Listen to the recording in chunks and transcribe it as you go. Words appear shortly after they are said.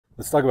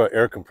Let's talk about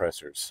air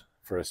compressors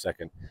for a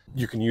second.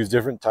 You can use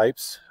different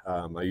types.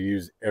 I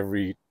use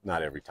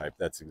not every type,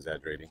 that's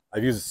exaggerating.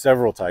 I've used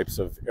several types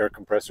of air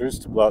compressors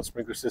to blow out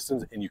sprinkler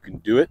systems, and you can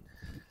do it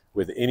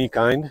with any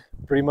kind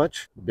pretty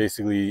much.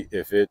 Basically,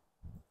 if it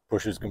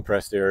pushes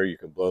compressed air, you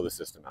can blow the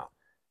system out.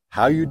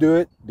 How you do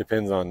it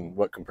depends on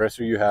what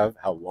compressor you have,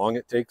 how long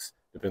it takes,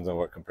 depends on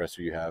what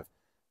compressor you have.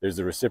 There's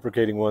the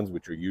reciprocating ones,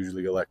 which are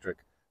usually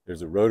electric.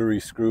 There's the rotary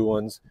screw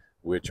ones,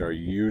 which are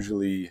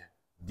usually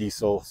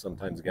diesel,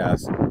 sometimes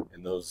gas,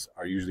 and those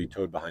are usually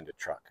towed behind a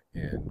truck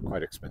and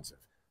quite expensive,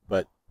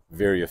 but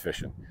very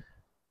efficient.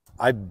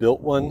 I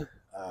built one.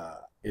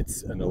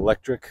 It's an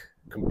electric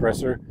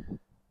compressor,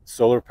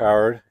 solar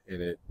powered,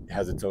 and it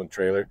has its own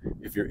trailer.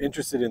 If you're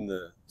interested in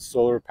the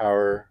solar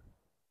power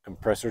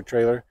compressor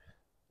trailer,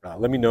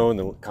 let me know in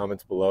the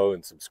comments below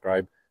and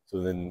subscribe, so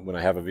then when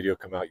I have a video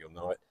come out, you'll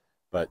know it.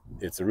 But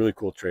it's a really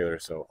cool trailer,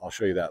 so I'll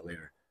show you that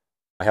later.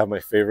 I have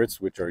my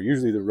favorites, which are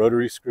usually the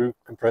rotary screw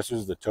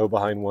compressors, the tow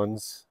behind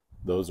ones.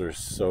 Those are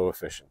so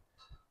efficient.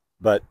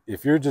 But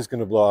if you're just going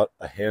to blow out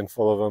a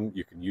handful of them,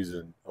 you can use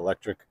an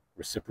electric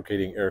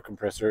reciprocating air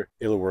compressor.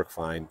 It'll work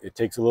fine. It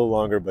takes a little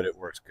longer, but it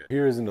works good.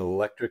 Here is an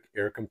electric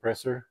air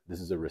compressor.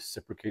 This is a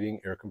reciprocating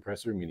air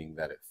compressor, meaning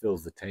that it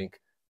fills the tank,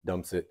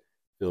 dumps it,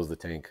 fills the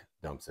tank,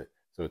 dumps it.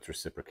 So it's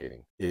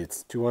reciprocating.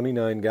 It's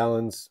 29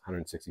 gallons,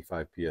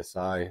 165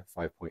 psi,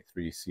 5.3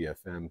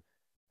 CFM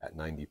at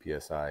 90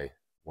 psi.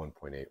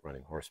 1.8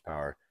 running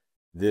horsepower.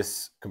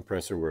 This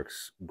compressor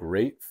works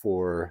great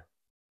for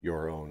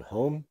your own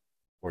home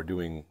or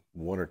doing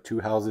one or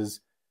two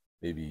houses,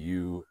 maybe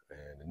you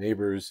and the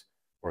neighbors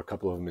or a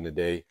couple of them in a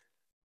day.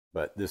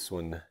 But this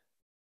one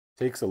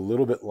takes a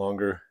little bit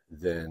longer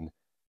than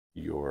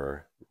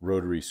your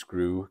rotary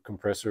screw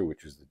compressor,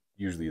 which is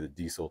usually the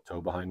diesel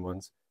tow behind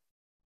ones.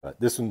 But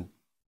this one,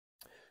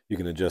 you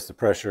can adjust the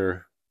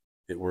pressure.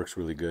 It works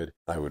really good.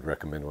 I would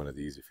recommend one of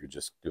these if you're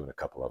just doing a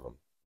couple of them.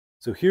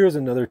 So here's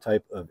another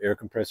type of air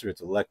compressor.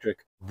 It's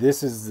electric.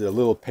 This is the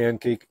little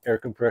pancake air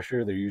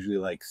compressor. They're usually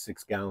like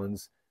 6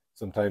 gallons.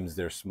 Sometimes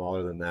they're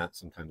smaller than that.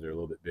 Sometimes they're a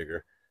little bit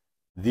bigger.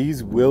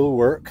 These will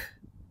work,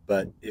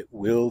 but it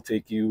will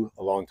take you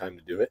a long time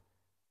to do it.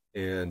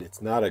 And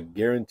it's not a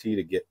guarantee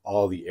to get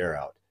all the air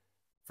out.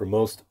 For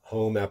most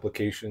home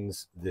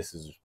applications, this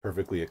is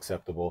perfectly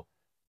acceptable,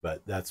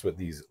 but that's what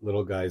these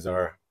little guys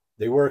are.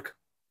 They work,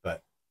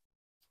 but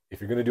if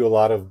you're going to do a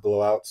lot of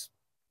blowouts,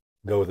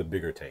 go with a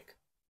bigger tank.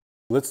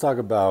 Let's talk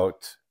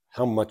about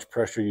how much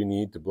pressure you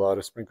need to blow out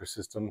a sprinkler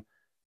system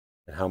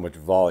and how much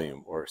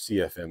volume or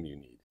CFM you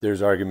need.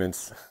 There's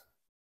arguments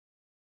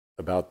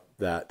about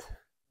that.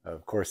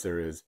 Of course there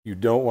is. You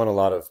don't want a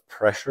lot of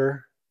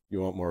pressure.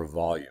 You want more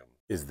volume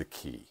is the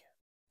key.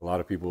 A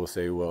lot of people will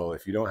say, well,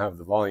 if you don't have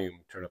the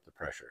volume, turn up the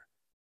pressure.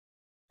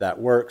 That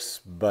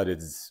works, but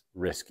it's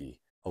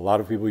risky. A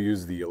lot of people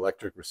use the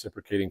electric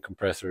reciprocating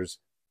compressors,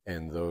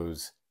 and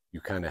those you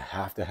kind of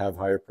have to have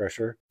higher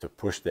pressure to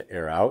push the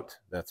air out.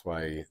 That's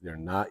why they're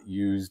not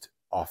used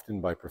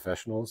often by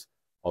professionals,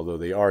 although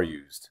they are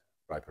used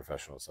by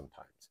professionals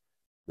sometimes.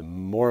 The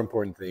more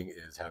important thing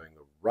is having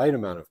the right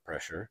amount of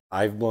pressure.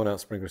 I've blown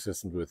out sprinkler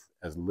systems with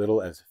as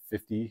little as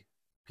 50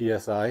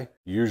 psi.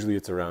 Usually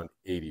it's around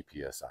 80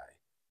 psi.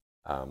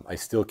 I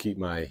still keep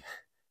my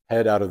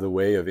head out of the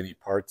way of any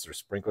parts or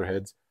sprinkler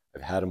heads.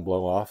 I've had them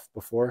blow off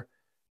before.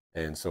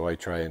 And so I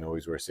try and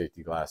always wear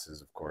safety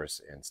glasses, of course,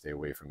 and stay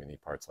away from any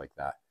parts like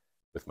that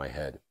with my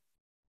head.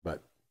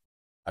 But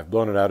I've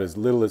blown it out as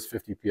little as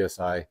 50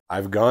 psi.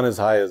 I've gone as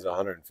high as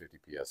 150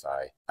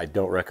 psi. I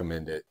don't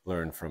recommend it.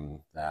 Learn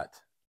from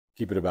that.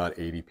 Keep it about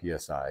 80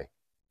 psi,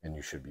 and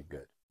you should be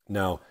good.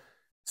 Now,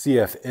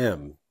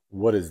 CFM,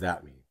 what does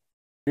that mean?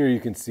 Here you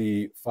can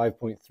see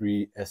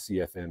 5.3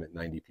 SCFM at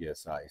 90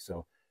 psi.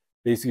 So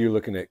basically you're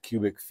looking at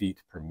cubic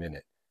feet per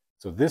minute.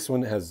 So this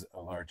one has a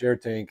large air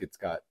tank. It's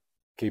got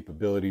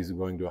capabilities of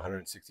going to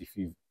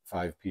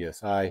 165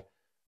 psi.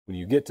 When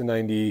you get to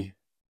 90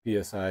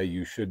 psi,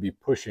 you should be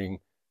pushing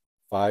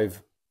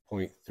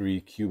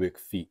 5.3 cubic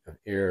feet of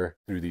air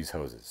through these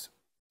hoses.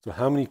 So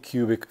how many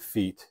cubic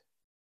feet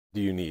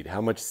do you need?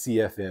 How much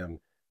CFM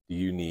do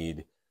you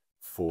need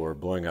for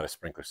blowing out a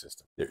sprinkler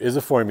system? There is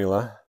a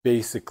formula.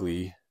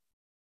 Basically,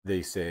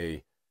 they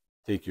say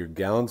take your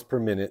gallons per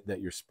minute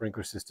that your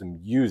sprinkler system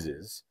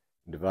uses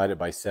and divide it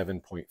by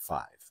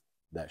 7.5.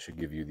 That should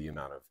give you the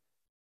amount of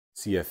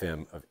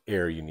CFM of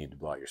air you need to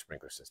blow out your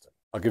sprinkler system.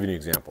 I'll give you an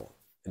example.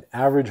 An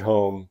average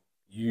home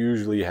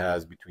usually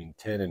has between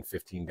 10 and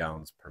 15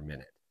 gallons per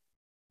minute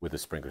with a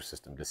sprinkler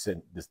system,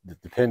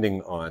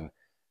 depending on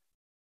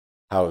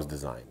how it's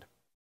designed.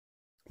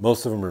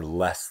 Most of them are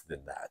less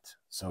than that.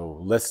 So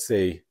let's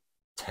say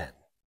 10,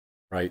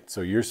 right?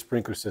 So your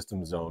sprinkler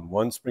system zone,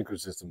 one sprinkler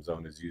system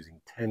zone is using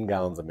 10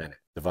 gallons a minute.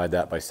 Divide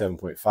that by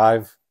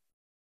 7.5,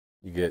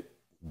 you get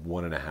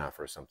 1.5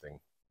 or something.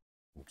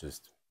 I'm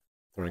just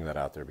throwing that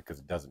out there because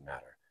it doesn't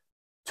matter.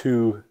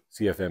 2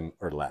 CFM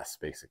or less,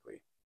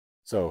 basically.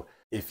 So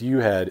if you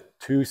had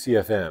 2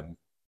 CFM,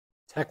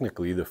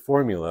 technically the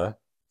formula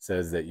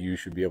says that you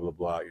should be able to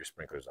blow out your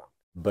sprinkler zone.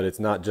 But it's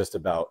not just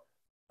about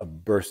a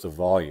burst of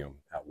volume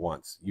at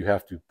once. You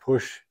have to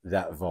push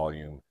that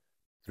volume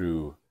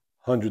through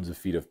hundreds of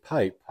feet of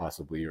pipe,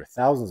 possibly, or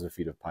thousands of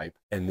feet of pipe,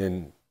 and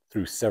then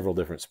through several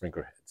different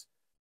sprinkler heads.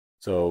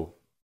 So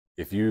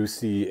if you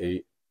see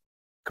a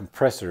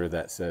compressor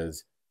that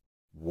says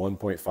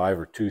 1.5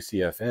 or 2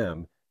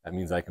 CFM, that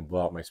means I can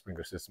blow out my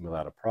sprinkler system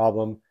without a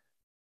problem.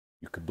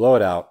 You could blow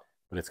it out,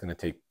 but it's going to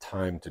take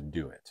time to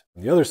do it.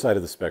 On the other side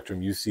of the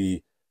spectrum, you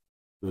see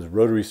those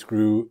rotary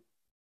screw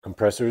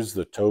compressors,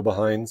 the tow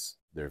behinds.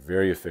 They're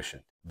very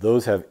efficient.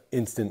 Those have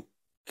instant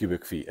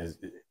cubic feet as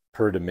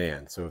per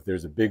demand. So if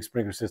there's a big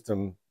sprinkler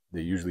system,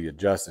 they usually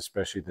adjust,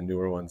 especially the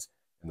newer ones,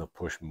 and they'll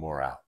push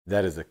more out.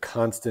 That is a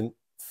constant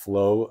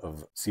flow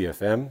of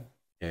CFM,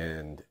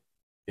 and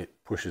it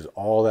pushes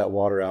all that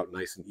water out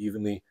nice and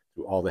evenly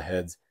through all the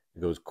heads.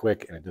 It goes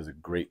quick and it does a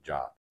great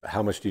job. But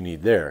how much do you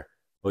need there?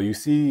 Well, you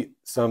see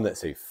some that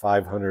say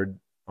 500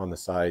 on the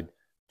side,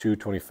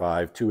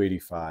 225,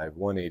 285,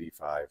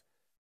 185,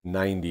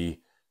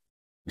 90.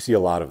 You see a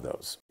lot of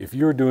those. If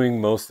you're doing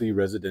mostly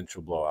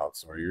residential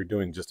blowouts, or you're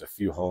doing just a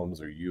few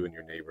homes, or you and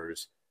your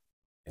neighbors,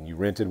 and you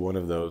rented one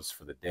of those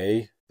for the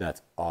day,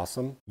 that's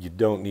awesome. You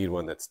don't need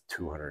one that's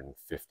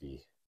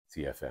 250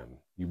 CFM.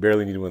 You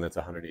barely need one that's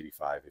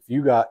 185. If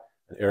you got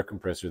an air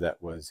compressor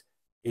that was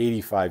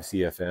 85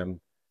 CFM,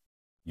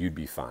 you'd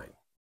be fine.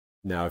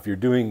 Now, if you're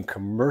doing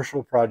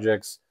commercial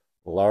projects,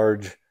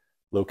 large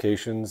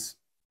locations,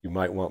 you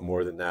might want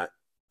more than that.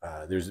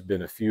 There's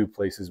been a few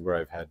places where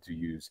I've had to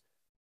use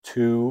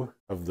 2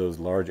 of those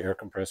large air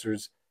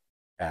compressors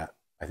at,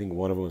 I think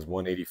one of them was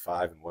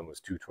 185 and one was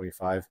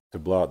 225 to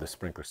blow out the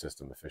sprinkler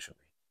system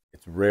efficiently.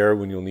 It's rare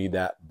when you'll need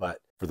that, but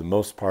for the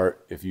most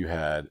part, if you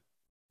had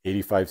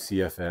 85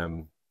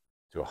 CFM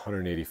to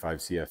 185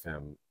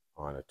 CFM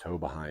on a tow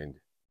behind,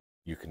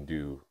 you can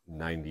do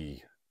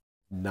 99%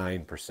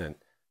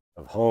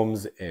 of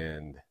homes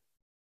and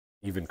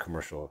even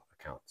commercial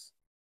accounts.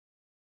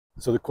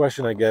 So the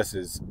question, I guess,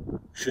 is,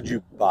 should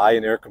you buy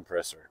an air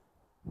compressor?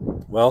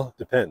 Well, it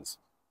depends.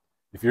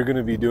 If you're going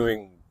to be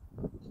doing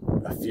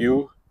a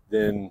few,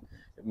 then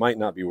it might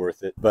not be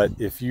worth it. But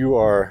if you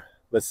are,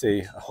 let's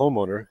say, a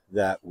homeowner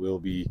that will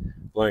be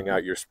blowing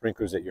out your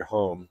sprinklers at your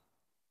home,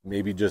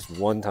 maybe just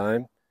one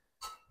time,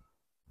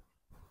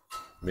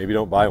 maybe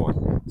don't buy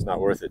one. It's not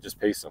worth it. Just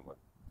pay someone.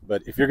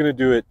 But if you're going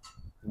to do it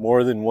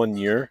more than 1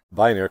 year,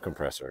 buy an air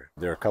compressor.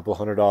 They're a couple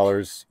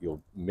 $100.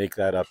 You'll make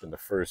that up in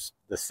the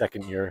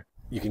second year.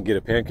 You can get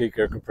a pancake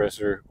air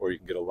compressor, or you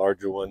can get a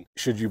larger one.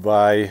 Should you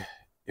buy,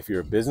 if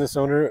you're a business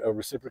owner, a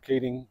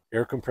reciprocating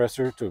air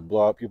compressor to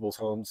blow out people's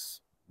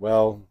homes?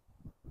 Well,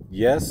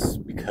 yes,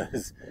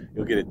 because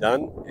you'll get it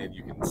done and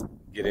you can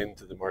get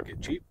into the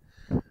market cheap.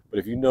 But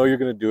if you know you're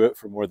going to do it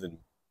for more than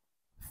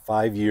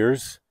 5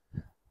 years,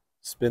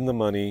 spend the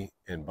money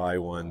and buy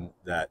one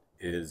that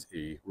is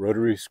a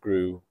rotary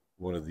screw,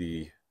 one of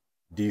the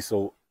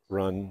diesel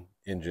run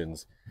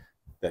engines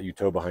that you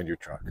tow behind your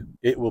truck.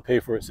 It will pay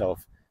for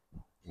itself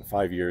in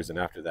 5 years, and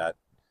after that,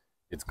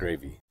 it's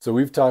gravy. So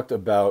we've talked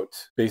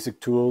about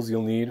basic tools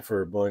you'll need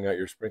for blowing out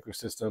your sprinkler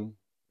system.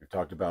 We've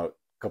talked about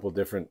a couple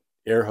different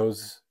air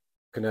hose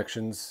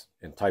connections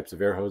and types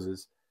of air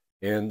hoses,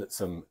 and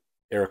some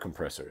air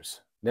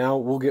compressors. Now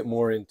we'll get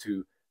more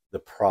into the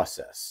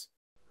process.